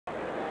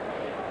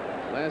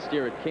Last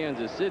year at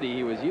Kansas City,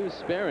 he was used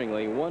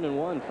sparingly.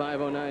 1-1,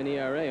 5.09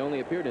 ERA. Only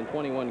appeared in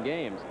 21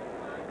 games.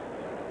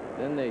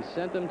 Then they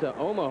sent him to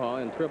Omaha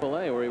in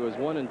AAA, where he was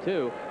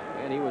 1-2,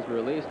 and he was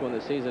released when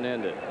the season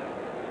ended.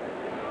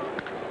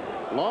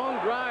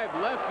 Long drive,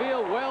 left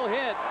field, well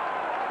hit.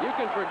 You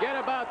can forget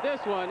about this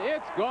one.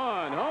 It's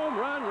gone. Home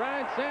run,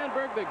 Ryne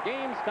Sandberg. The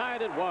game's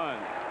tied at 1.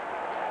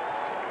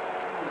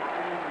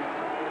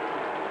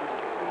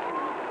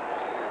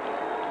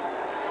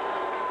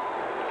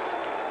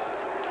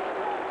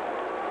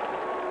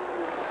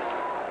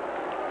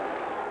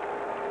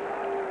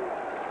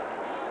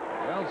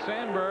 Well,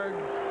 Sandberg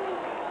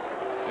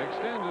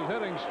extends his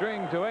hitting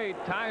string to 8,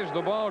 ties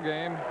the ball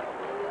game,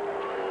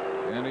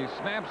 and he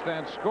snaps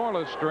that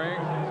scoreless string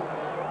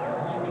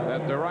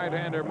that the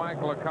right-hander Mike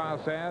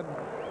LaCoss had.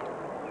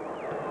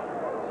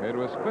 It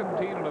was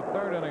 15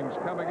 1/3 innings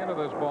coming into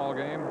this ball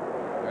game,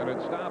 and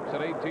it stops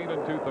at 18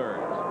 2/3.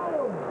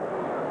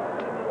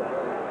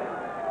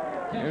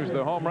 Here's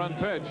the home run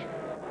pitch.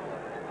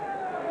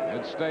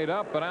 It stayed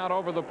up and out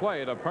over the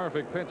plate. A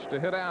perfect pitch to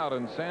hit out,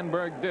 and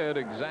Sandberg did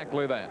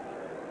exactly that.